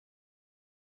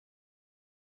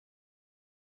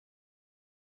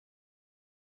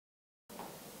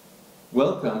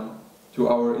Welcome to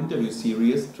our interview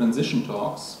series Transition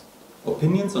Talks,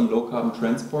 Opinions on Low Carbon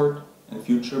Transport and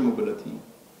Future Mobility.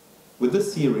 With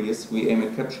this series, we aim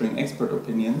at capturing expert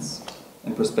opinions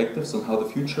and perspectives on how the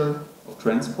future of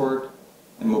transport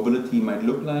and mobility might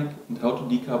look like and how to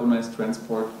decarbonize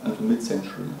transport until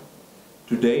mid-century.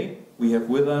 Today, we have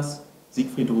with us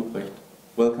Siegfried Rupprecht.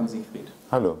 Welcome, Siegfried.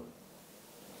 Hello.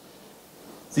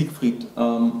 Siegfried,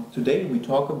 today we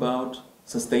talk about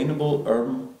Sustainable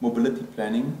Urban Mobility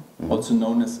Planning, also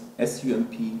known as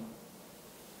SUMP.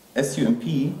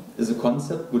 SUMP is a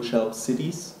concept which helps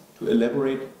cities to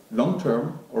elaborate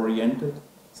long-term oriented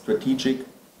strategic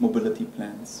mobility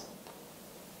plans.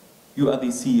 You are the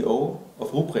CEO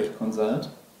of Rupprecht Consult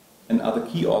and are the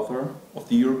key author of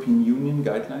the European Union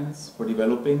guidelines for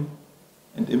developing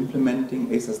and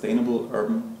implementing a sustainable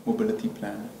urban mobility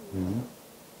plan.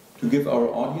 To give our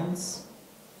audience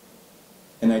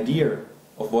an idea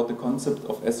of what the concept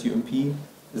of SUMP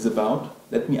is about,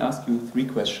 let me ask you three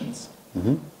questions.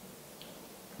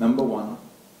 Number one,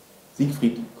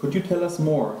 Siegfried, could you tell us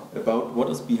more about what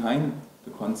is behind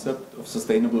the concept of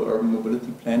sustainable urban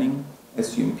mobility planning,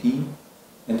 SUMP,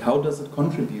 and how does it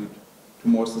contribute to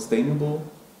more sustainable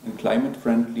and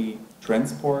climate-friendly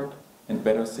transport and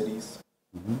better cities?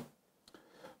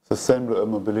 Sustainable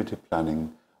urban mobility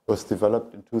planning was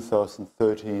developed in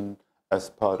 2013 as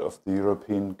part of the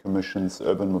European Commission's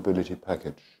Urban Mobility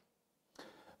Package.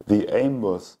 The aim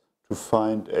was to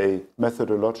find a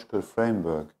methodological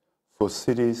framework for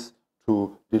cities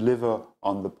to deliver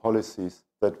on the policies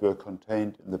that were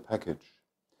contained in the package.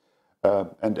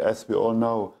 And as we all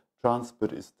know,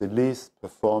 transport is the least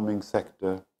performing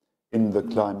sector in the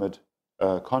climate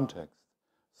context.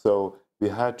 So we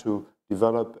had to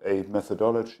develop a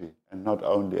methodology and not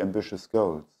only ambitious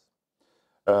goals.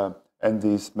 And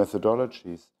these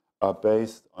methodologies are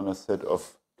based on a set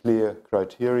of clear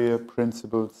criteria,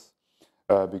 principles.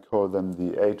 We call them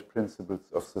the 8 principles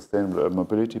of sustainable urban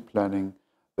mobility planning.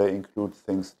 They include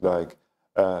things like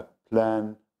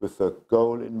plan with a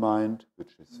goal in mind,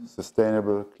 which is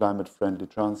sustainable, climate-friendly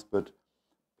transport,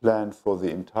 plan for the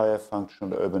entire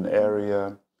functional urban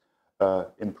area,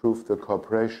 improve the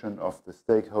cooperation of the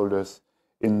stakeholders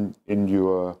in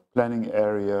your planning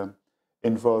area,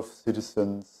 involve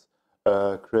citizens,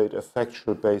 create a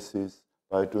factual basis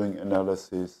by doing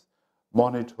analysis,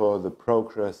 monitor the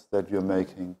progress that you're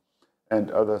making, and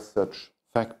other such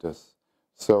factors.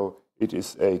 So it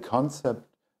is a concept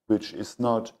which is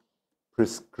not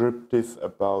prescriptive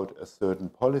about a certain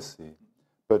policy,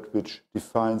 but which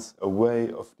defines a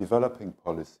way of developing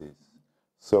policies.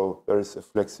 So there is a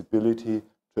flexibility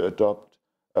to adopt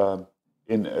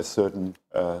in a certain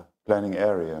planning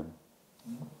area.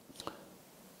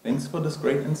 Thanks for this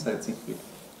great insight, Siegfried.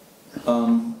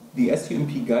 The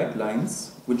SUMP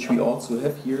guidelines, which we also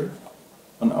have here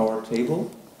on our table,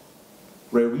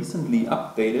 were recently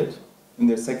updated in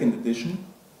their 2nd edition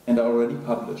and are already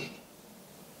published.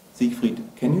 Siegfried,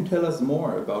 can you tell us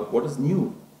more about what is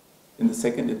new in the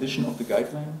 2nd edition of the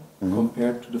guideline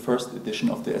compared to the 1st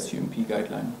edition of the SUMP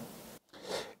guideline?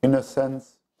 In a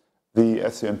sense, the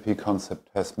SUMP concept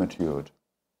has matured.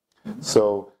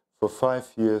 So for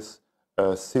 5 years,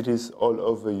 cities all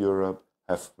over Europe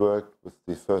have worked with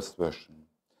the first version.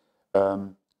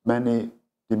 Many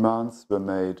demands were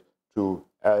made to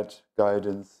add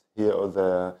guidance here or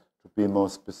there, to be more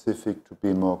specific, to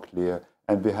be more clear,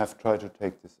 and we have tried to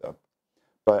take this up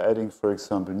by adding, for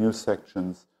example, new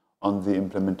sections on the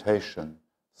implementation.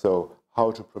 So how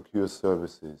to procure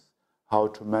services, how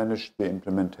to manage the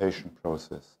implementation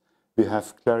process. We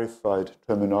have clarified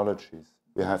terminologies,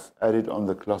 we have added on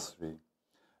the glossary.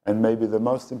 And maybe the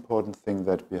most important thing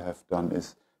that we have done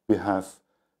is we have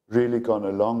really gone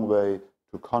a long way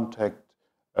to contact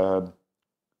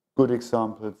good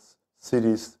examples,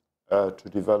 cities to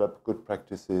develop good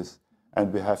practices,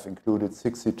 and we have included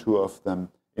 62 of them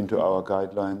into our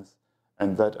guidelines,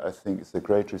 and that I think is a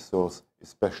great resource,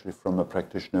 especially from a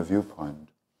practitioner viewpoint.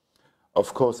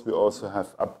 Of course, we also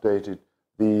have updated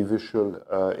the visual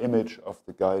image of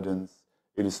the guidance.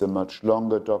 It is a much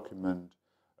longer document.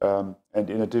 And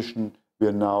in addition, we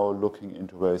are now looking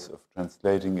into ways of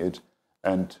translating it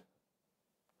and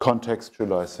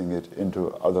contextualizing it into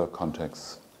other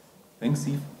contexts. Thanks,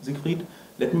 Siegfried.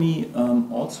 Let me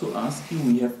also ask you,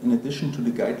 we have, in addition to the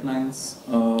guidelines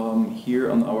here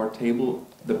on our table,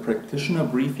 the practitioner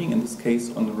briefing, in this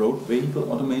case on the road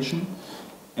vehicle automation.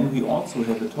 And we also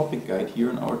have a topic guide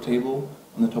here on our table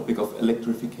on the topic of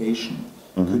electrification.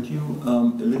 Could you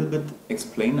a little bit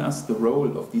explain us the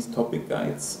role of these topic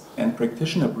guides and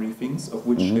practitioner briefings, of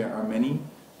which there are many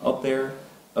out there,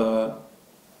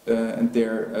 and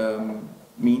their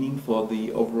meaning for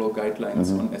the overall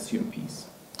guidelines on SUMPs?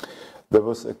 There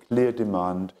was a clear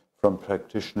demand from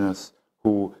practitioners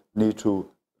who need to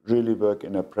really work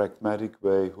in a pragmatic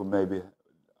way, who maybe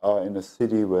are in a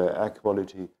city where air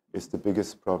quality is the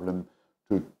biggest problem,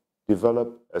 to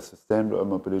develop a sustainable air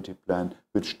mobility plan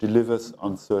which delivers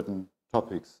on certain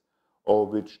topics or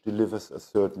which delivers a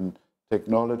certain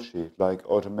technology like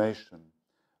automation,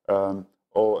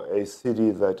 or a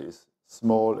city that is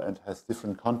small and has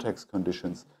different context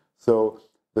conditions. So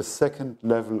the second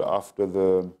level after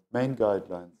the main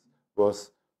guidelines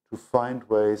was to find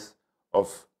ways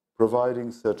of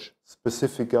providing such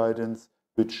specific guidance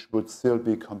which would still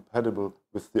be compatible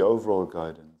with the overall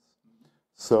guidance.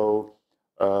 So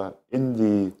in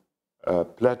the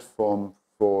platform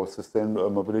for sustainable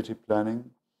mobility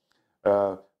planning,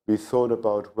 we thought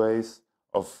about ways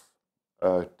of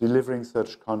delivering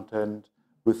such content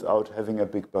without having a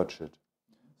big budget.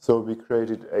 So we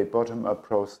created a bottom-up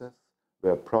process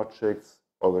where projects,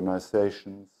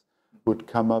 organizations would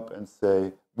come up and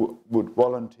say, would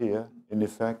volunteer, in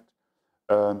effect,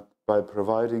 by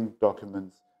providing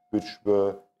documents which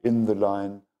were in the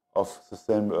line of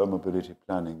sustainable air mobility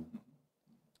planning.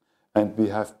 And we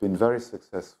have been very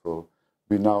successful.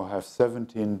 We now have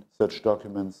 17 such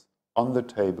documents on the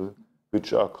table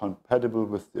which are compatible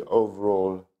with the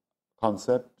overall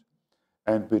concept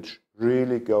and which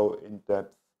really go in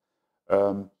depth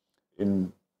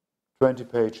in 20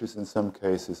 pages in some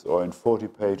cases or in 40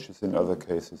 pages in other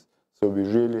cases. So we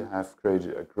really have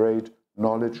created a great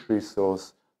knowledge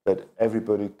resource that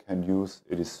everybody can use.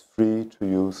 It is free to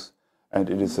use and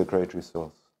it is a great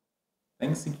resource.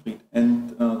 Thanks, Siegfried.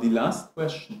 And the last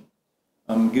question,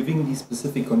 given the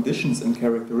specific conditions and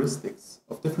characteristics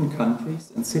of different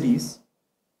countries and cities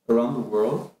around the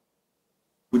world,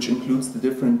 which includes the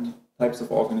different types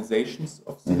of organizations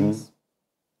of cities,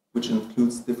 which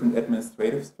includes different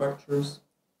administrative structures,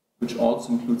 which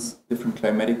also includes different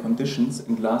climatic conditions,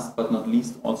 and last but not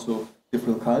least also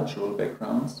different cultural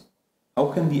backgrounds,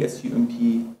 how can the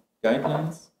SUMP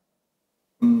guidelines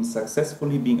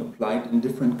successfully being applied in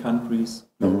different countries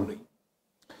globally?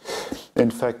 In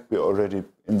fact, we're already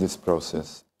in this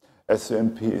process.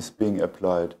 SUMP is being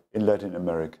applied in Latin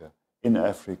America, in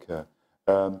Africa,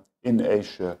 in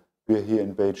Asia. We're here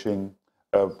in Beijing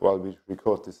while we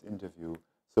record this interview.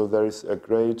 So there is a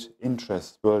great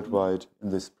interest worldwide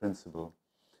in this principle,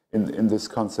 in this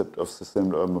concept of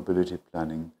sustainable air mobility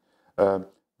planning.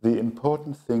 The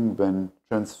important thing when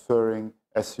transferring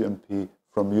SUMP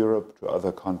from Europe to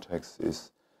other contexts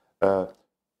is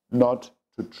not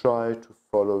to try to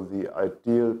follow the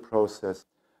ideal process,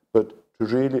 but to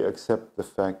really accept the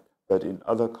fact that in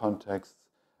other contexts,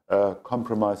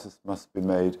 compromises must be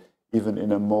made, even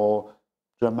in a more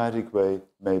dramatic way,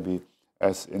 maybe,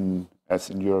 as in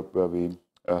Europe where we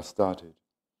started.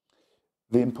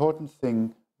 The important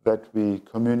thing that we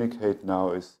communicate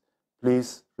now is,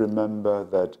 please remember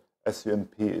that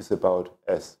SUMP is about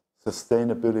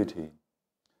sustainability.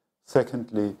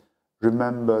 Secondly,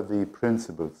 remember the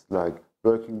principles like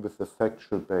working with a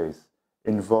factual base,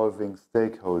 involving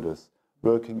stakeholders,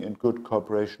 working in good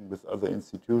cooperation with other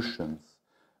institutions,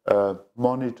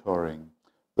 monitoring.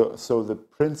 So the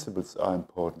principles are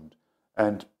important.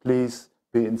 And please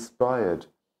be inspired.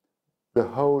 The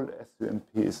whole SUMP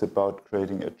is about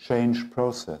creating a change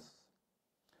process.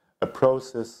 A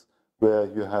process where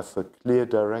you have a clear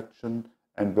direction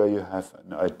and where you have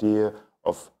an idea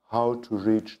of how to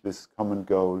reach this common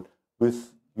goal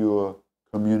with your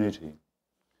community.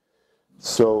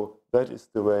 So that is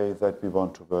the way that we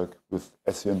want to work with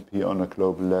SUMP on a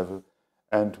global level.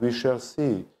 And we shall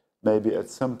see, maybe at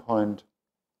some point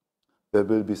there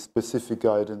will be specific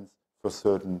guidance for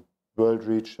certain world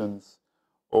regions,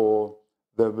 or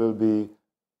there will be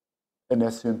an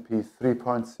SUMP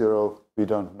 3.0, we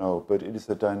don't know, but it is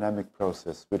a dynamic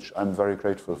process, which I'm very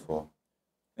grateful for.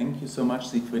 Thank you so much,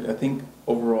 Siegfried. I think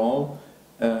overall,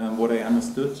 what I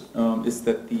understood is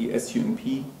that the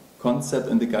SUMP concept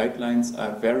and the guidelines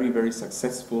are very, very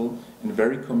successful and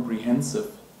very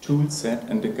comprehensive tool set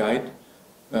and a guide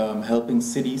helping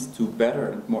cities to better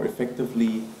and more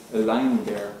effectively align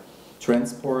their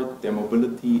transport, their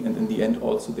mobility, and in the end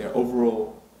also their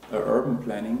overall urban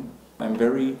planning. I'm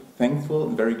very thankful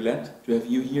and very glad to have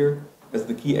you here as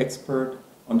the key expert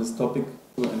on this topic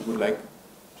and would like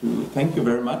to thank you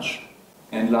very much.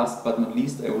 And last but not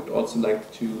least, I would also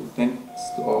like to thank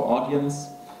our audience.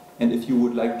 And if you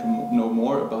would like to know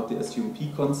more about the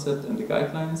SUMP concept and the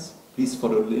guidelines, please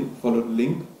follow the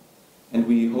link. And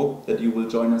we hope that you will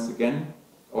join us again,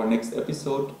 our next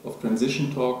episode of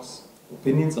Transition Talks,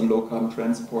 Opinions on Low Carbon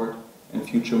Transport and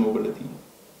Future Mobility.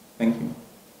 Thank you.